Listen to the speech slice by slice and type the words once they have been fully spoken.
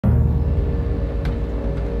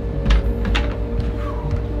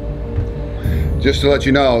Just to let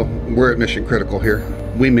you know, we're at Mission Critical here.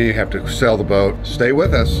 We may have to sell the boat. Stay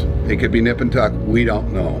with us. It could be nip and tuck. We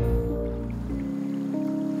don't know.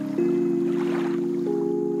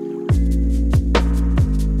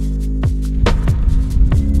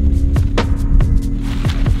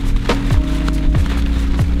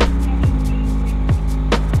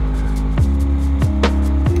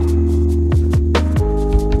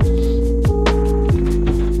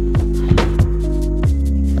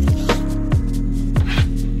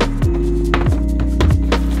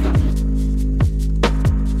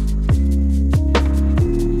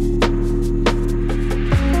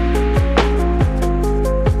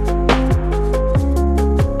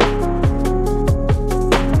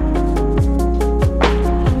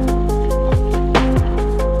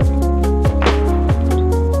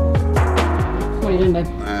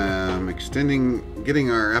 Getting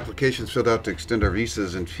our applications filled out to extend our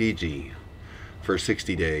visas in Fiji for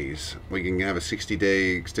 60 days. We can have a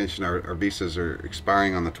 60-day extension. Our visas are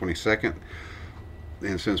expiring on the 22nd,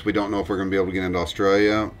 and since we don't know if we're going to be able to get into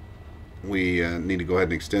Australia, we need to go ahead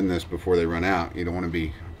and extend this before they run out. You don't want to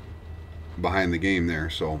be behind the game there.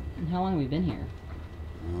 So. And how long have we been here?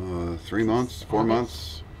 3 months, 4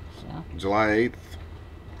 months. Yeah. July 8th,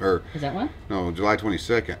 or is that one? No, July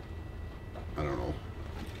 22nd. I don't know.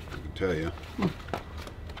 I can tell you.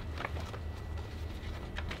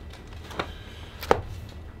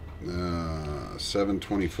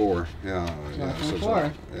 7/24. Yeah. July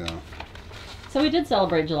 24. Yeah. So we did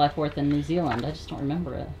celebrate July 4th in New Zealand. I just don't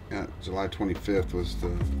remember it. Yeah, July 25th was the.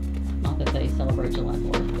 Not that they celebrate July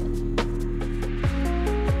 4th, but.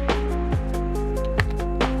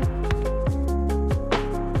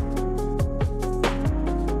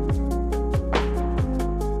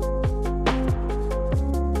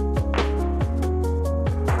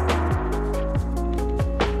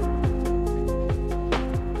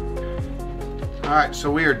 Alright,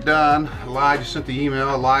 so we are done. Eli just sent the email.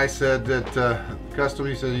 Eli said that Customs,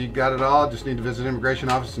 he said you got it all, just need to visit immigration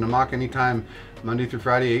office in Namaka anytime Monday through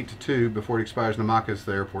Friday 8 to 2 before it expires. Namaka is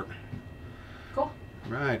the airport. Cool.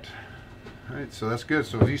 Right. Alright, so that's good.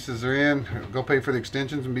 So visas are in. Go pay for the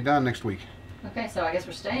extensions and be done next week. Okay, so I guess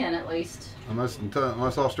we're staying at least. Unless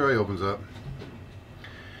Australia opens up.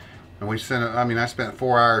 And we sent it, I spent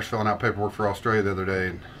 4 hours filling out paperwork for Australia the other day.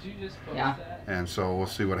 Did you just post that? And so we'll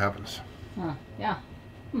see what happens. Yeah.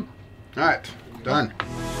 Alright, done.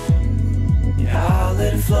 Yeah, I'll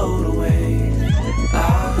let it float away.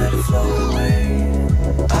 I'll let it float away.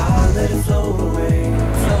 I'll let it float away.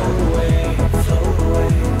 Float away, float away.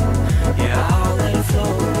 Yeah, I'll let it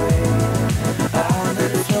float away. I'll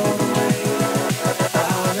let it float away.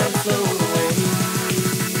 I'll let it float away.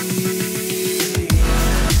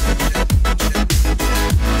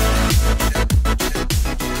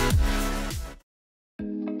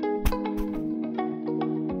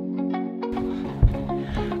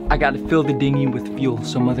 I gotta fill the dinghy with fuel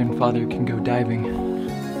so Mother and Father can go diving.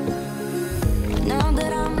 Now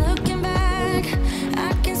that I'm looking back,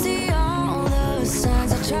 I can see all the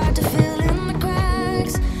signs I tried to fill in the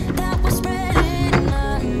cracks that were spreading in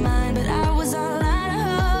my mind, but I was all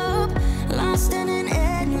out of hope, lost in an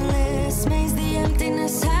endless maze. The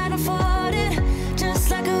emptiness had unfolded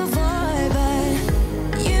just like a void,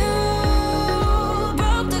 but you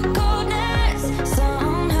broke the coldness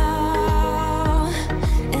somehow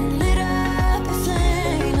and lit up a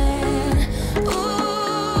flame. Ooh,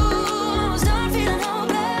 I was done feeling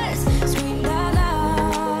hopeless, screamed out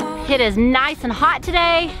loud. It is nice and hot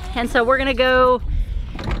today, and so we're gonna go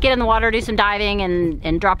get in the water, do some diving,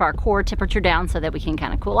 and drop our core temperature down so that we can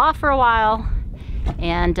kind of cool off for a while.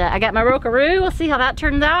 And I got my Rokaroo. We'll see how that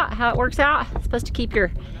turns out, how it works out. It's supposed to keep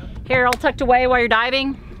your hair all tucked away while you're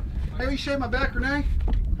diving. Hey, will you shave my back, Renee?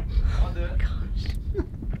 I'll do it.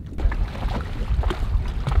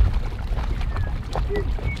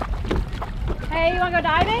 Hey, you wanna go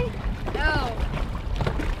diving? No.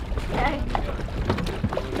 Okay.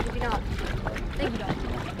 Maybe not. Thank you, dog.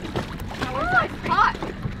 It's hot.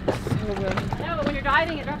 No, but when you're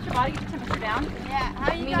diving, it drops your body temperature down. Yeah.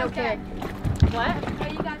 How are you guys going? What? How are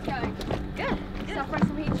you guys going? Good. Stop for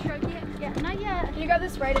some heat stroke yet? Yeah, not yet. Can you go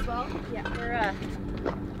this right as well? Yeah, we're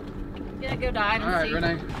gonna go dive and All right, see.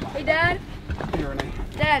 Renee. Hey, Dad. Hey, Renee.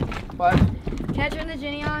 Dad. What? Can I turn the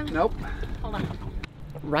Jenny on? Nope. Hold on.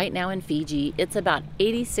 Right now in Fiji, it's about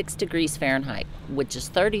 86 degrees Fahrenheit, which is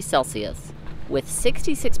 30 Celsius, with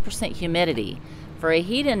 66% humidity for a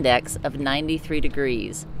heat index of 93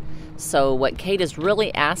 degrees. So what Kate is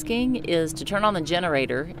really asking is to turn on the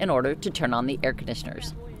generator in order to turn on the air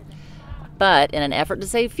conditioners. But in an effort to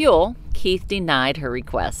save fuel, Keith denied her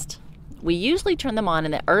request. We usually turn them on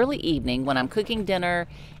in the early evening when I'm cooking dinner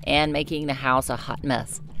and making the house a hot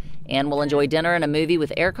mess. And we'll enjoy dinner and a movie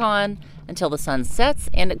with aircon until the sun sets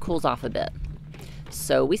and it cools off a bit.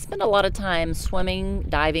 So we spend a lot of time swimming,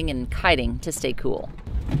 diving, and kiting to stay cool.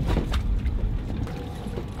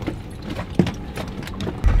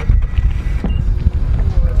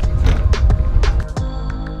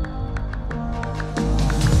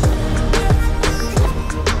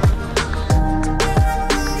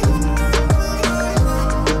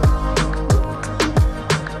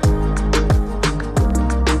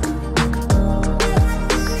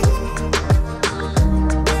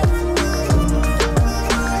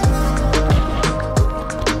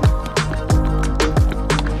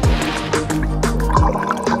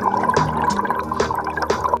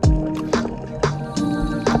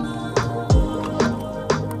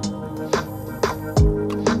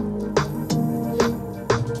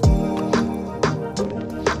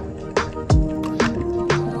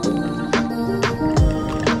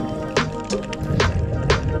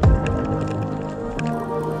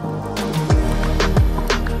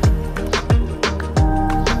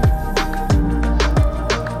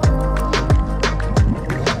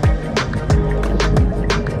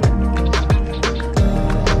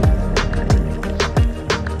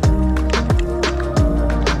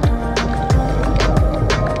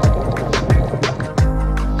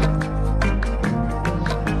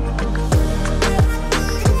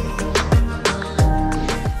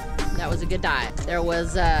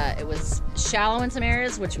 It was shallow in some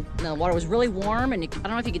areas, which the water was really warm, and I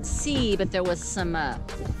don't know if you could see, but there was some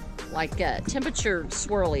temperature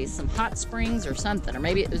swirlies, some hot springs or something, or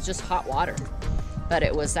maybe it was just hot water. But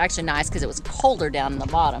it was actually nice because it was colder down in the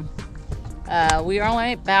bottom. We were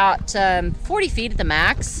only about 40 feet at the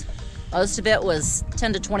max. Most of it was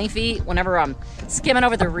 10 to 20 feet. Whenever I'm skimming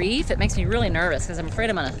over the reef, it makes me really nervous because I'm afraid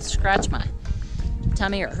I'm gonna scratch my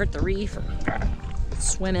tummy or hurt the reef or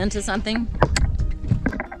swim into something.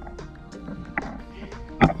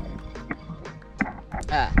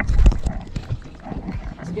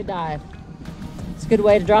 It's a good dive. It's a good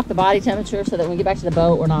way to drop the body temperature so that when we get back to the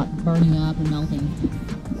boat, we're not burning up and melting.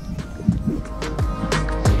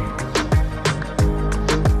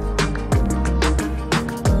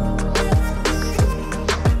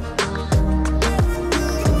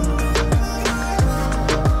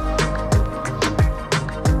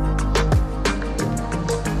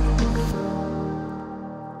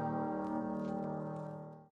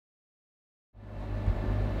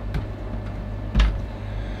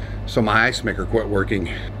 So my ice maker quit working.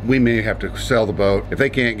 We may have to sell the boat. If they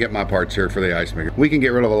can't get my parts here for the ice maker, we can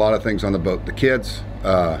get rid of a lot of things on the boat. The kids,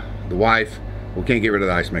 the wife, we can't get rid of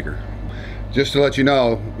the ice maker. Just to let you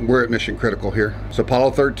know, we're at mission critical here. So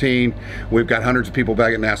Apollo 13, we've got hundreds of people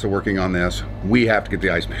back at NASA working on this. We have to get the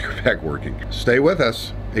ice maker back working. Stay with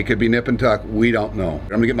us. It could be nip and tuck, we don't know. I'm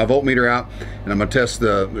gonna get my voltmeter out and I'm gonna test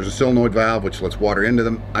there's a solenoid valve which lets water into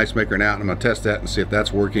the ice maker and out, and I'm gonna test that and see if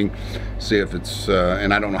that's working, see if it's,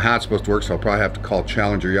 and I don't know how it's supposed to work, so I'll probably have to call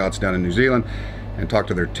Challenger Yachts down in New Zealand and talk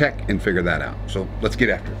to their tech and figure that out. So let's get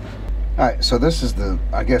after it. All right, so this is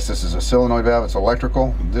I guess this is a solenoid valve, it's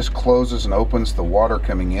electrical. This closes and opens the water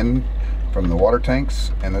coming in from the water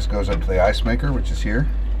tanks, and this goes up to the ice maker, which is here.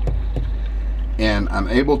 And I'm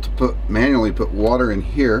able to manually put water in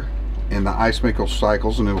here, and the ice maker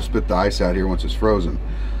cycles and it'll spit the ice out here once it's frozen.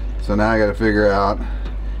 So now I got to figure out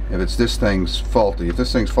if this thing's faulty. If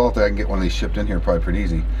this thing's faulty, I can get one of these shipped in here probably pretty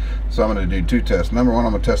easy. So I'm going to do two tests. Number one,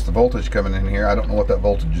 I'm going to test the voltage coming in here. I don't know what that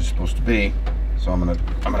voltage is supposed to be, so I'm going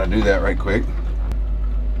to do that right quick.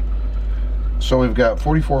 So we've got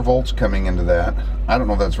 44 volts coming into that. I don't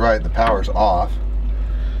know if that's right. The power's off.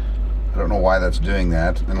 I don't know why that's doing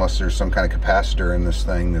that, unless there's some kind of capacitor in this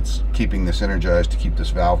thing that's keeping this energized to keep this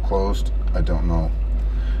valve closed. I don't know.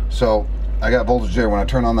 So I got voltage there. When I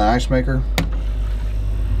turn on the ice maker,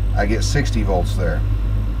 I get 60 volts there.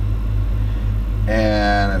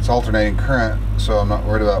 And it's alternating current, so I'm not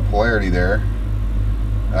worried about polarity there.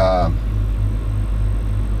 The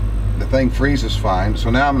thing freezes fine. So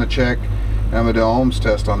now I'm going to check, and I'm going to do an ohms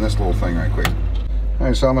test on this little thing right quick.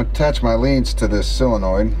 Alright, so I'm going to attach my leads to this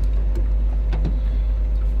solenoid.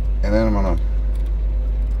 And then I'm going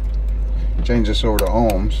to change this over to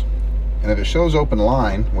ohms, and if it shows open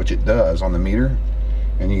line, which it does on the meter,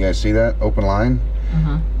 and you guys see that open line,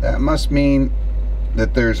 that must mean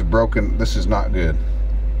that there's a broken, this is not good.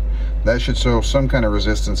 That should show some kind of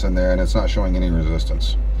resistance in there, and it's not showing any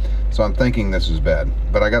resistance. So I'm thinking this is bad,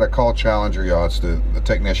 but I got to call Challenger Yachts, the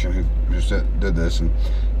technician who just did this, and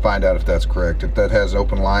find out if that's correct. If that has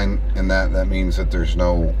open line in that means that there's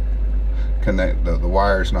no connect, the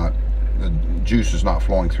wire's not, the juice is not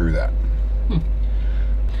flowing through that.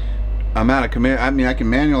 I'm out of command. I mean, I can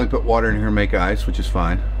manually put water in here and make ice, which is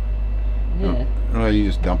fine. Yeah. Well, you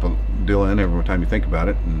just dump a deal in every time you think about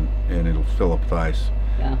it, and it'll fill up with ice.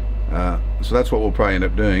 Yeah. So that's what we'll probably end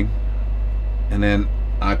up doing. And then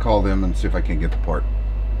I call them and see if I can get the part,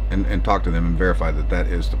 and talk to them and verify that that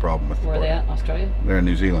is the problem with the Where are part. they at? Australia? They're in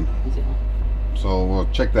New Zealand. New Zealand. So we'll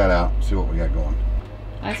check that out, see what we got going.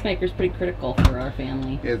 Ice maker's pretty critical for our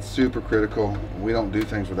family. It's super critical. We don't do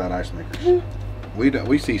things without ice makers.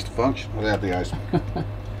 We cease to function without the ice maker.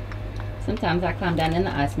 Sometimes I climb down in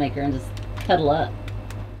the ice maker and just cuddle up.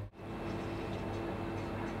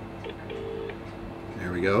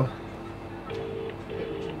 There we go.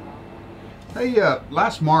 Hey,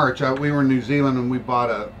 last March we were in New Zealand and we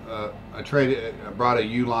bought brought a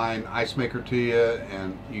U-line ice maker to you,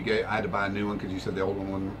 and I had to buy a new one because you said the old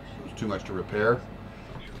one was too much to repair.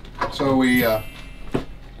 So we got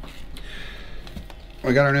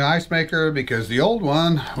our new ice maker because the old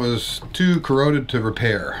one was too corroded to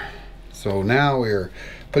repair. So now we're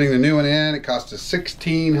putting the new one in. It cost us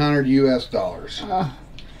 $1,600 US.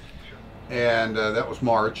 And that was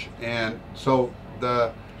March. And so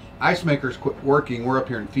the ice maker's quit working. We're up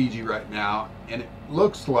here in Fiji right now, and it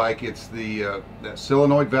looks like it's the that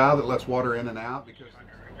solenoid valve that lets water in and out. Because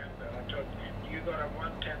You got a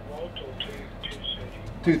 110 volt or 230?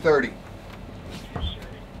 230. 230.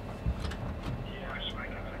 Yeah,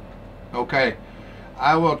 Okay,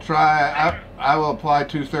 I will try. I will apply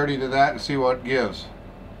 230 to that and see what it gives.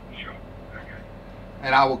 sure. Okay.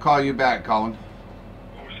 And I will call you back, Colin.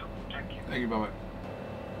 Awesome. Thank you. Thank you, bye-bye.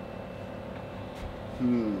 I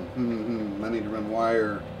need to run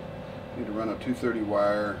wire. I need to run a 230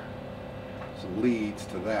 wire, some leads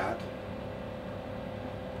to that.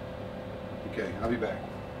 Okay, I'll be back.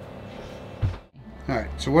 Alright,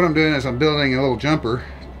 so what I'm doing is I'm building a little jumper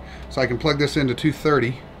so I can plug this into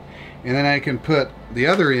 230, and then I can put the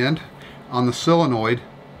other end on the solenoid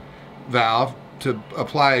valve to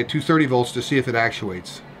apply 230 volts to see if it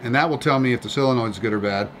actuates. And that will tell me if the solenoid's good or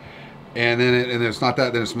bad. And then and it's not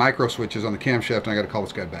that, then it's micro switches on the camshaft, and I got to call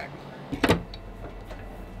this guy back.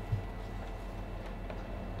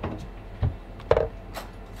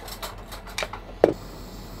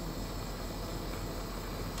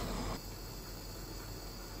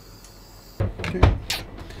 Okay.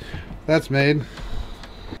 That's made.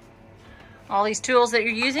 All these tools that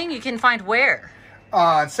you're using, you can find where?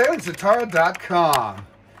 On sailinzatara.com.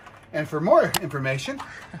 And for more information,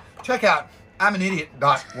 check out I'm an idiot.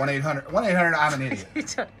 1-800 I'm an idiot.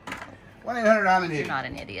 1-800 I'm an idiot. You're not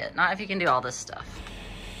an idiot. Not if you can do all this stuff.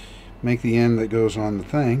 Make the end that goes on the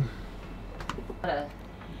thing.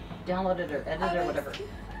 Download it or edit it or whatever.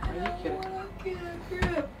 Are you kidding?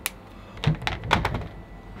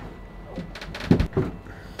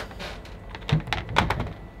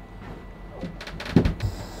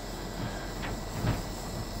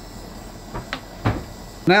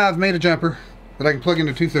 Now I've made a jumper that I can plug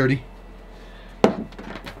into 230.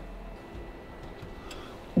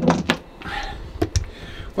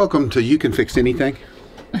 Welcome to You Can Fix Anything.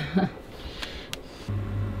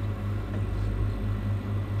 Okay.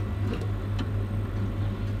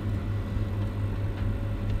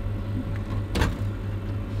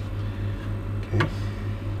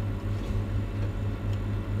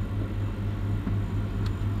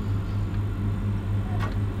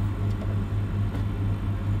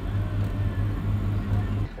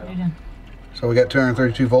 So we got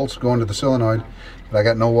 232 volts going to the solenoid, but I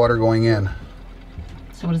got no water going in.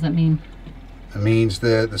 So what does that mean? It means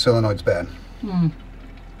that the solenoid's bad.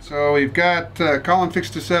 So we've got Colin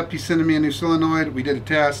fixed this up. He's sending me a new solenoid. We did a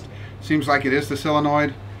test. Seems like it is the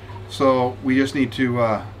solenoid. So we just need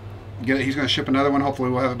to get it. He's going to ship another one.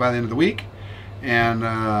 Hopefully we'll have it by the end of the week. And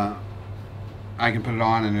I can put it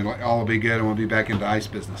on and it'll all be good, and we'll be back into ice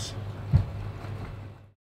business.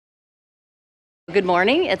 Good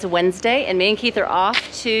morning. It's Wednesday, and me and Keith are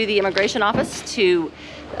off to the immigration office to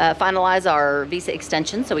finalize our visa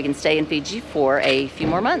extension so we can stay in Fiji for a few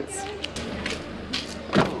more months.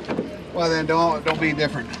 Well then, don't be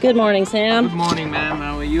different. Good morning, Sam. Good morning, ma'am.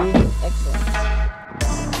 How are you? Excellent.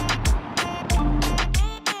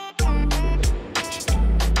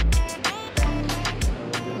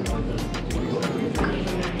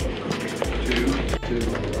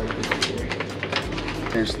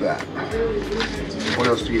 There's that. What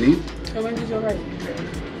else do you need? How much is your rate?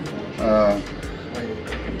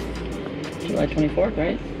 July 24th,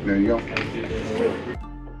 right? There you go.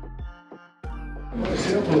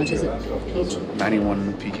 How much is it each?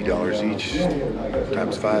 91 PT dollars each,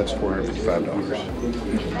 times 5 is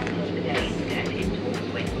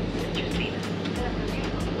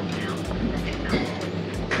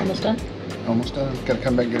 $455. Almost done? Almost done. Got to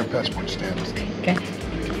come back and get our passport stamped. Okay.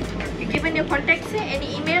 You given your contacts,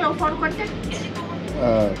 any email or phone contact?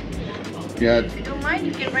 Yeah. If you don't mind,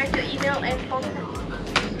 you can write your email and phone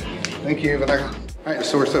contact. Thank you, Vanessa. All right,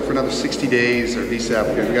 so we're set for another 60 days. Our visa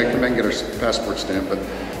applicant. We got to come back and get our passport stamp, but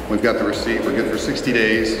we've got the receipt. We're good for 60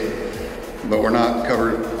 days, but we're not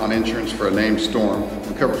covered on insurance for a named storm.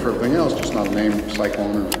 We're covered for everything else, just not a named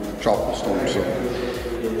cyclone or tropical storm. So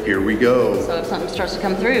here we go. So if something starts to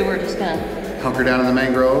come through, we're just gonna. Hunker down in the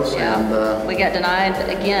mangroves, and we got denied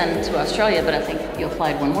again to Australia, but I think you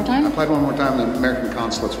applied one more I time. applied one more time. The American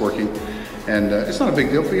consulate's working, and it's not a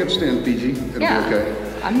big deal. If we have to stay in Fiji, it'll be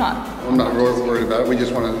okay. I'm not really worried about it. We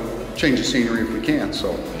just want to change the scenery if we can.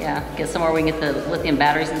 So. Yeah, get somewhere we can get the lithium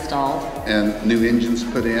batteries installed. And new engines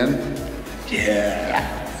put in. Yeah.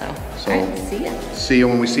 Yeah. So. So all right, see ya. See you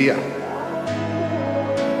when we see ya.